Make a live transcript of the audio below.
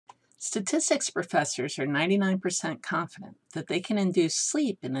Statistics professors are 99% confident that they can induce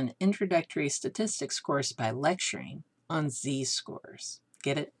sleep in an introductory statistics course by lecturing on z-scores.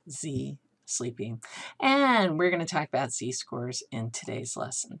 Get it? Z, sleeping. And we're going to talk about z-scores in today's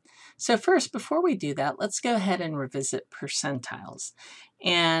lesson. So first, before we do that, let's go ahead and revisit percentiles.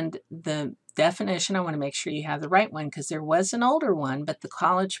 And the definition, I want to make sure you have the right one because there was an older one, but the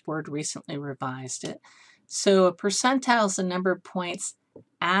College Board recently revised it. So a percentile is the number of points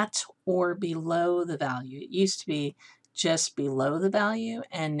at or below the value. It used to be just below the value,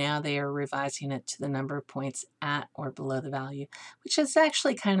 and now they are revising it to the number of points at or below the value, which is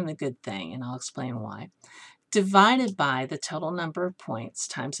actually kind of a good thing, and I'll explain why. Divided by the total number of points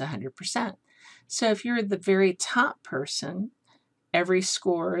times 100%. So if you're the very top person, every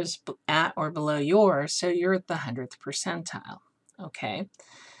score is at or below yours, so you're at the 100th percentile. Okay,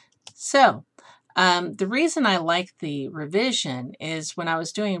 so the reason I like the revision is when I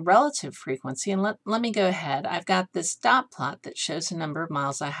was doing relative frequency, and let me go ahead, I've got this dot plot that shows the number of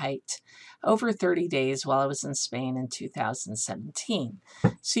miles I hiked over 30 days while I was in Spain in 2017.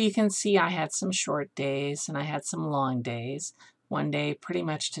 So you can see I had some short days and I had some long days. One day pretty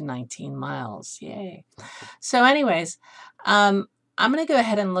much to 19 miles. Yay. So anyways, I'm going to go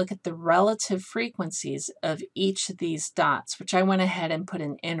ahead and look at the relative frequencies of each of these dots, which I went ahead and put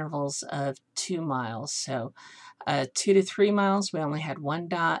in intervals of 2 miles. So 2 to 3 miles, we only had one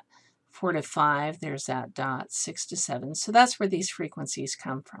dot. 4 to 5, there's that dot. 6 to 7. So that's where these frequencies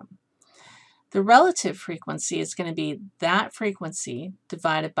come from. The relative frequency is going to be that frequency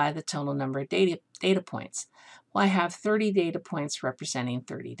divided by the total number of data points. Well, I have 30 data points representing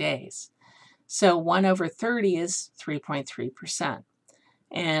 30 days. So 1 over 30 is 3.3%.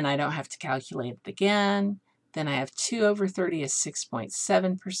 And I don't have to calculate it again. Then I have 2 over 30 is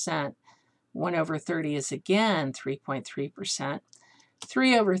 6.7%. 1 over 30 is again 3.3%.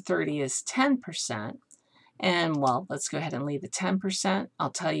 3 over 30 is 10%. And well, let's go ahead and leave the 10%.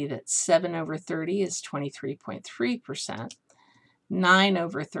 I'll tell you that 7 over 30 is 23.3%. 9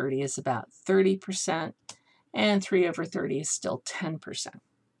 over 30 is about 30%. And 3 over 30 is still 10%.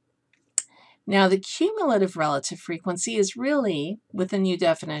 Now, the cumulative relative frequency is really, with a new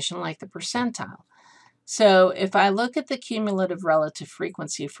definition, like the percentile. So if I look at the cumulative relative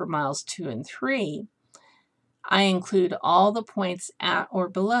frequency for miles 2 and 3, I include all the points at or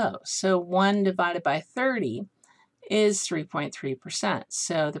below. So 1 divided by 30 is 3.3%.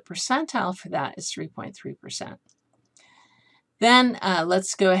 So the percentile for that is 3.3%. Then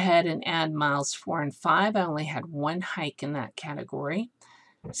let's go ahead and add miles 4 and 5. I only had one hike in that category.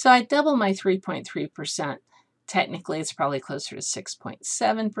 So I double my 3.3%. Technically, it's probably closer to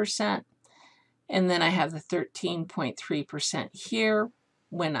 6.7%. And then I have the 13.3% here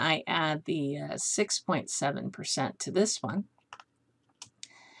when I add the 6.7% to this one.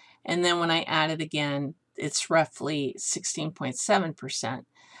 And then when I add it again, it's roughly 16.7%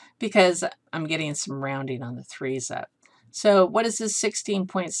 because I'm getting some rounding on the 3's up. So what does this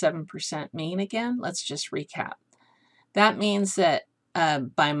 16.7% mean again? Let's just recap. That means that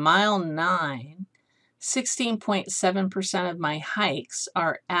by mile 9, 16.7% of my hikes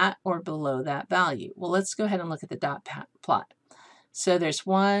are at or below that value. Well, let's go ahead and look at the dot plot. So there's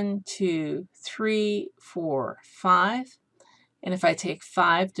 1, 2, 3, 4, 5. And if I take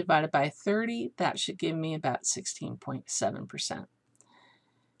 5 divided by 30, that should give me about 16.7%.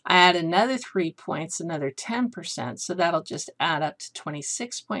 I add another 3 points, another 10%, so that'll just add up to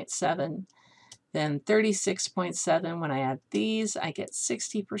 26.7. Then 36.7, when I add these, I get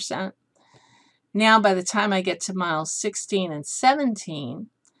 60%. Now, by the time I get to miles 16 and 17,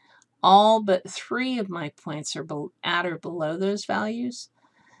 all but 3 of my points are at or below those values.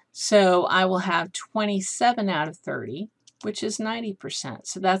 So I will have 27 out of 30, which is 90%.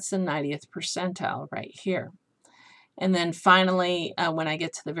 So that's the 90th percentile right here. And then finally, when I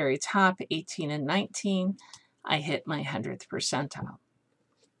get to the very top, 18 and 19, I hit my 100th percentile.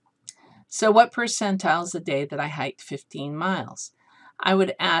 So what percentile is the day that I hiked 15 miles? I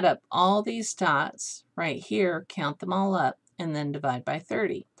would add up all these dots right here, count them all up, and then divide by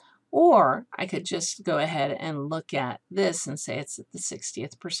 30. Or I could just go ahead and look at this and say it's at the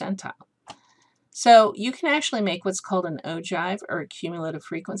 60th percentile. So you can actually make what's called an ogive, or a cumulative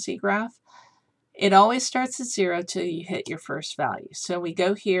frequency graph. It always starts at 0 till you hit your first value. So we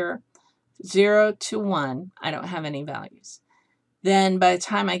go here, 0 to 1, I don't have any values. Then by the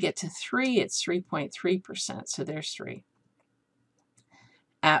time I get to 3, it's 3.3%, so there's 3.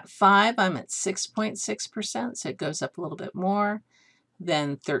 At 5, I'm at 6.6%, so it goes up a little bit more.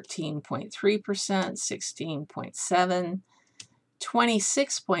 Then 13.3%, 16.7,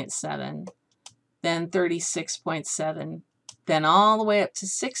 26.7, then 36.7, then all the way up to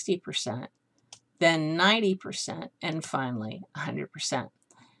 60%, then 90%, and finally 100%.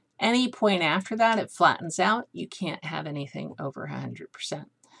 Any point after that, it flattens out. You can't have anything over 100%.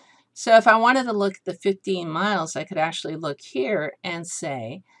 So if I wanted to look at the 15 miles, I could actually look here and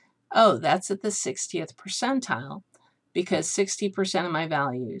say, oh, that's at the 60th percentile, because 60% of my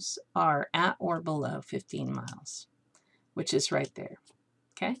values are at or below 15 miles, which is right there,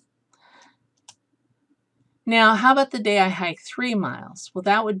 okay? Now, how about the day I hike 3 miles? Well,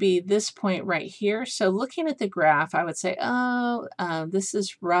 that would be this point right here. So looking at the graph, I would say, oh, this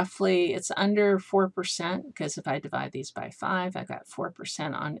is roughly, it's under 4%, because if I divide these by 5, I've got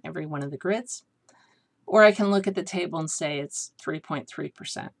 4% on every one of the grids. Or I can look at the table and say it's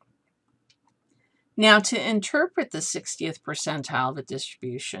 3.3%. Now, to interpret the 60th percentile of a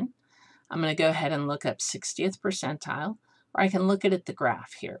distribution, I'm going to go ahead and look up 60th percentile, or I can look at the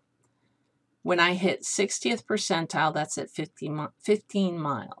graph here. When I hit 60th percentile, that's at 15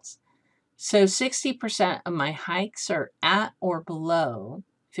 miles. So 60% of my hikes are at or below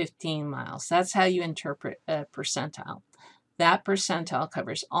 15 miles. That's how you interpret a percentile. That percentile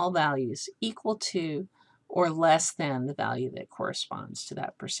covers all values equal to or less than the value that corresponds to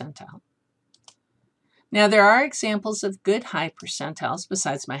that percentile. Now, there are examples of good high percentiles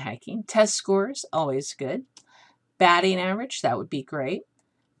besides my hiking. Test scores, always good. Batting average, that would be great.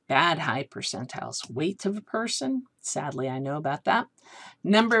 Bad high percentiles. Weight of a person, sadly I know about that.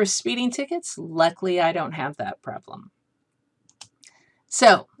 Number of speeding tickets, luckily I don't have that problem.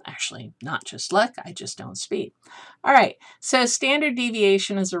 So, actually, not just luck, I just don't speed. All right, so standard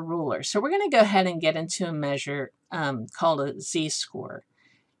deviation is a ruler. So we're going to go ahead and get into a measure called a z-score.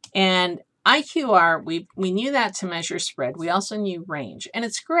 And IQR, we knew that to measure spread. We also knew range, and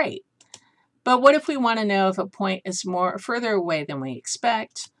it's great. But what if we want to know if a point is further away than we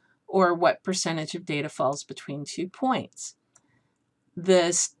expect, or what percentage of data falls between 2 points?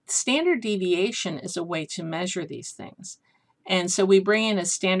 The standard deviation is a way to measure these things. And so we bring in a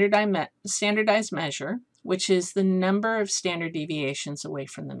standardized measure, which is the number of standard deviations away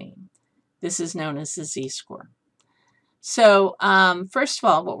from the mean. This is known as the z-score. So first of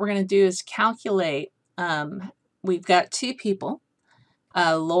all, what we're going to do is calculate, we've got 2 people,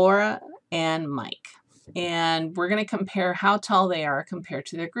 Laura and Mike. And we're going to compare how tall they are compared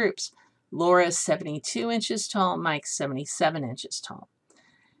to their groups. Laura is 72 inches tall, Mike's 77 inches tall.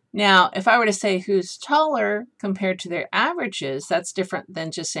 Now, if I were to say who's taller compared to their averages, that's different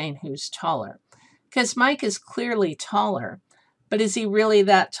than just saying who's taller. Because Mike is clearly taller, but is he really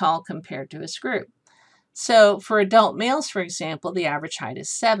that tall compared to his group? So for adult males, for example, the average height is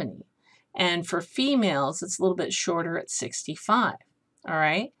 70. And for females, it's a little bit shorter at 65. All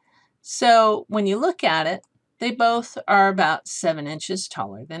right? So when you look at it, they both are about 7 inches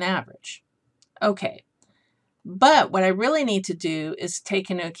taller than average. Okay, but what I really need to do is take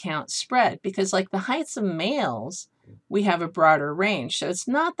into account spread, because like the heights of males, we have a broader range. So it's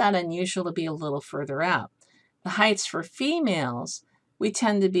not that unusual to be a little further out. The heights for females, we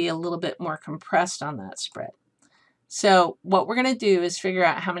tend to be a little bit more compressed on that spread. So what we're going to do is figure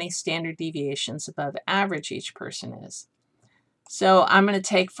out how many standard deviations above average each person is. So I'm going to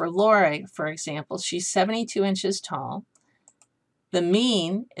take for Laura, for example, she's 72 inches tall. The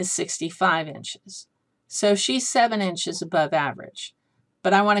mean is 65 inches. So she's 7 inches above average.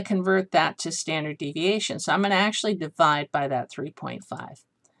 But I want to convert that to standard deviation. So I'm going to actually divide by that 3.5,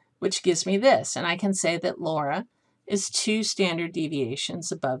 which gives me this. And I can say that Laura is 2 standard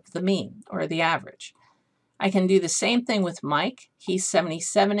deviations above the mean, or the average. I can do the same thing with Mike. He's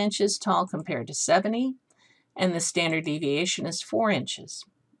 77 inches tall compared to 70. And the standard deviation is 4 inches.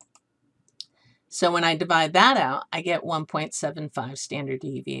 So when I divide that out, I get 1.75 standard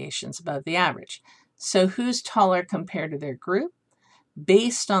deviations above the average. So who's taller compared to their group?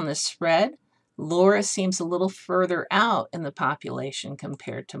 Based on the spread, Laura seems a little further out in the population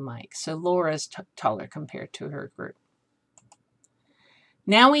compared to Mike. So Laura is taller compared to her group.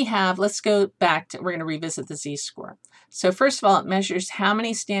 Now we have, let's go back to, we're going to revisit the z-score. So first of all, it measures how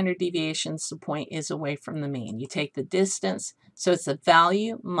many standard deviations the point is away from the mean. You take the distance, so it's the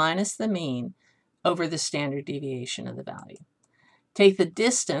value minus the mean over the standard deviation of the value. Take the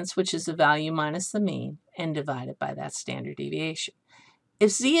distance, which is the value minus the mean, and divide it by that standard deviation. If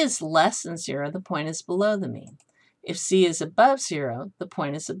z is less than 0, the point is below the mean. If z is above 0, the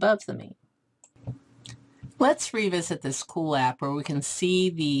point is above the mean. Let's revisit this cool app where we can see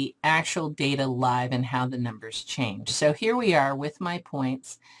the actual data live and how the numbers change. So here we are with my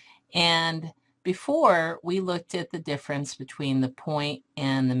points, and before we looked at the difference between the point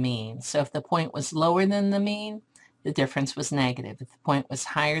and the mean. So if the point was lower than the mean, the difference was negative. If the point was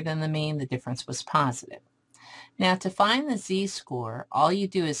higher than the mean, the difference was positive. Now, to find the z-score, all you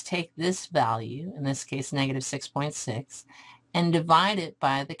do is take this value, in this case negative 6.6, and divide it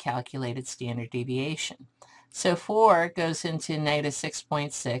by the calculated standard deviation. So 4 goes into negative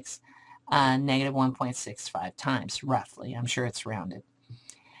 6.6, negative 1.65 times, roughly. I'm sure it's rounded.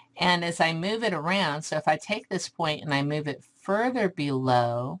 And as I move it around, so if I take this point and I move it further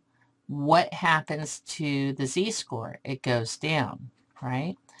below, what happens to the z-score? It goes down,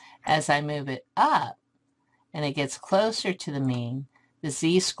 right? As I move it up and it gets closer to the mean, the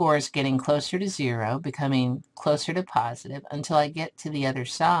z-score is getting closer to 0, becoming closer to positive until I get to the other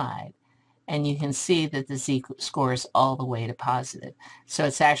side. And you can see that the z-score is all the way to positive. So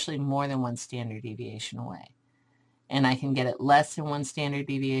it's actually more than 1 standard deviation away. And I can get it less than 1 standard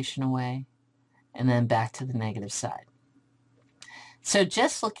deviation away, and then back to the negative side. So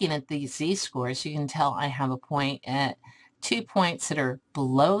just looking at these z-scores, you can tell I have a point at 2 points that are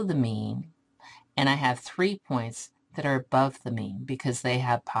below the mean, and I have 3 points that are above the mean because they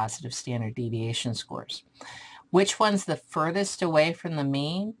have positive standard deviation scores. Which one's the furthest away from the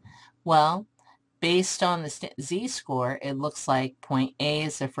mean? Well, based on the z-score, it looks like point A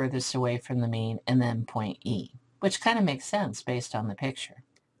is the furthest away from the mean, and then point E, which kind of makes sense based on the picture.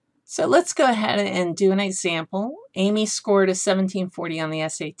 So let's go ahead and do an example. Amy scored a 1740 on the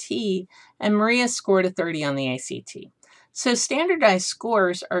SAT, and Maria scored a 30 on the ACT. So standardized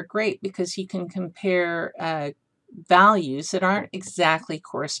scores are great because you can compare values that aren't exactly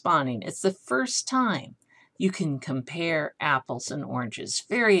corresponding. It's the first time you can compare apples and oranges.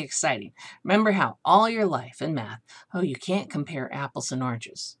 Very exciting. Remember how all your life in math, you can't compare apples and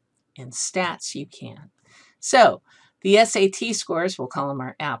oranges. In stats, you can. So the SAT scores, we'll call them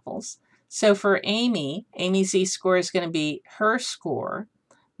our apples. So for Amy, Amy's z-score is going to be her score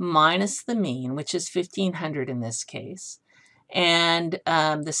minus the mean, which is 1,500 in this case. And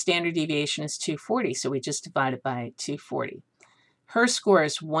the standard deviation is 240, so we just divide it by 240. Her score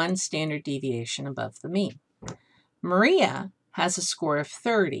is 1 standard deviation above the mean. Maria has a score of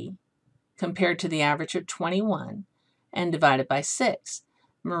 30 compared to the average of 21 and divided by 6.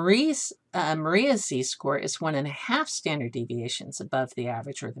 Maria's z-score is 1.5 standard deviations above the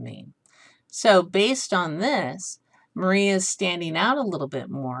average or the mean. So based on this, Maria is standing out a little bit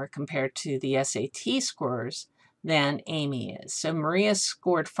more compared to the SAT scores than Amy is. So Maria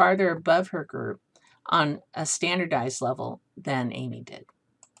scored farther above her group on a standardized level than Amy did.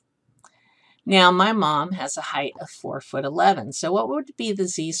 Now, my mom has a height of 4'11". So what would be the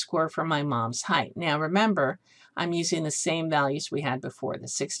z-score for my mom's height? Now, remember, I'm using the same values we had before, the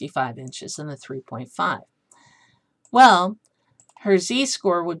 65 inches and the 3.5. Well, her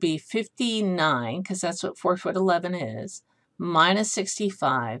z-score would be 59, because that's what 4'11" is, minus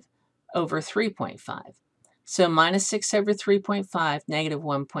 65 over 3.5. So minus 6 over 3.5, negative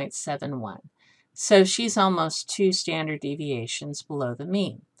 1.71. So she's almost 2 standard deviations below the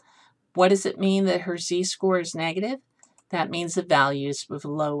mean. What does it mean that her z-score is negative? That means the value is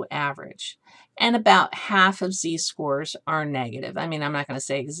below average. And about half of z-scores are negative. I mean, I'm not going to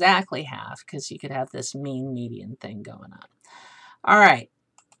say exactly half because you could have this mean median thing going on. All right.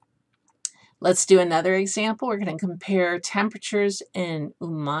 Let's do another example. We're going to compare temperatures in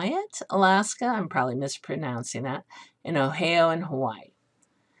Umayat, Alaska. I'm probably mispronouncing that. In Ohio and Hawaii.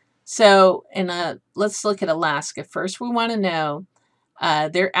 So let's look at Alaska first. We want to know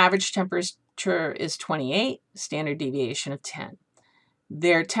their average temperature is 28, standard deviation of 10.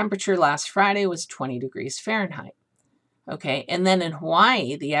 Their temperature last Friday was 20 degrees Fahrenheit. Okay, and then in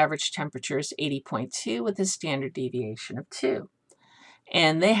Hawaii, the average temperature is 80.2 with a standard deviation of 2.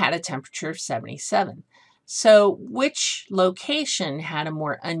 And they had a temperature of 77. So which location had a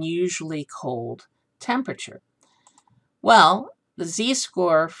more unusually cold temperature? Well, the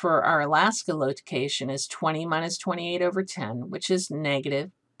z-score for our Alaska location is 20 minus 28 over 10, which is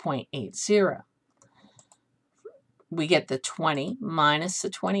negative 0.80. We get the 20 minus the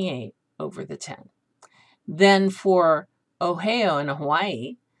 28 over the 10. Then for Ohio and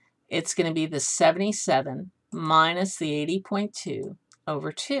Hawaii, it's going to be the 77 minus the 80.2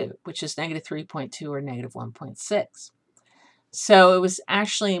 over 2, which is negative 3.2 or negative 1.6. So it was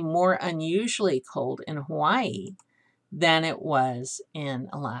actually more unusually cold in Hawaii than it was in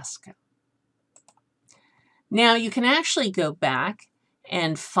Alaska. Now you can actually go back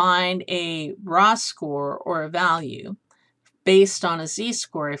and find a raw score or a value based on a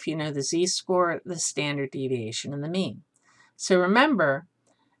z-score if you know the z-score, the standard deviation, and the mean. So remember,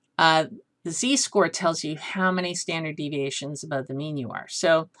 the z-score tells you how many standard deviations above the mean you are.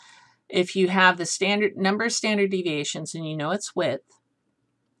 So if you have the standard number of standard deviations and you know its width,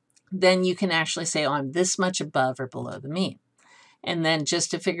 then you can actually say, oh, I'm this much above or below the mean. And then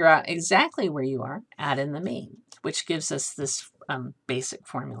just to figure out exactly where you are, add in the mean, which gives us this basic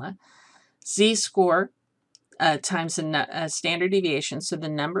formula. Z-score times a standard deviation. So the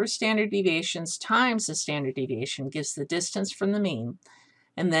number of standard deviations times the standard deviation gives the distance from the mean,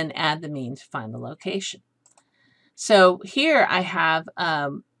 and then add the mean to find the location. So here I have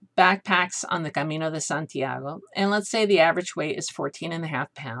backpacks on the Camino de Santiago, and let's say the average weight is 14.5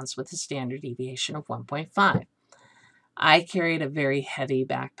 pounds with a standard deviation of 1.5. I carried a very heavy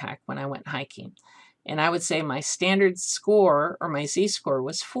backpack when I went hiking, and I would say my standard score, or my Z-score,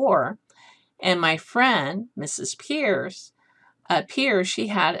 was 4, and my friend, Mrs. Pierce, she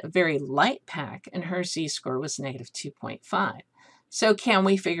had a very light pack, and her Z-score was negative 2.5. So can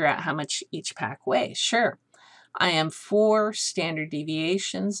we figure out how much each pack weighs? Sure. I am 4 standard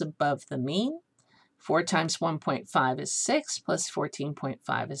deviations above the mean. 4 times 1.5 is 6, plus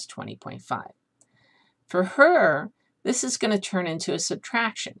 14.5 is 20.5. For her, this is going to turn into a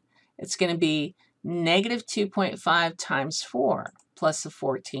subtraction. It's going to be negative 2.5 times 4 plus the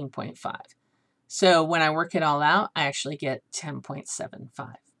 14.5. So when I work it all out, I actually get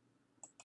 10.75.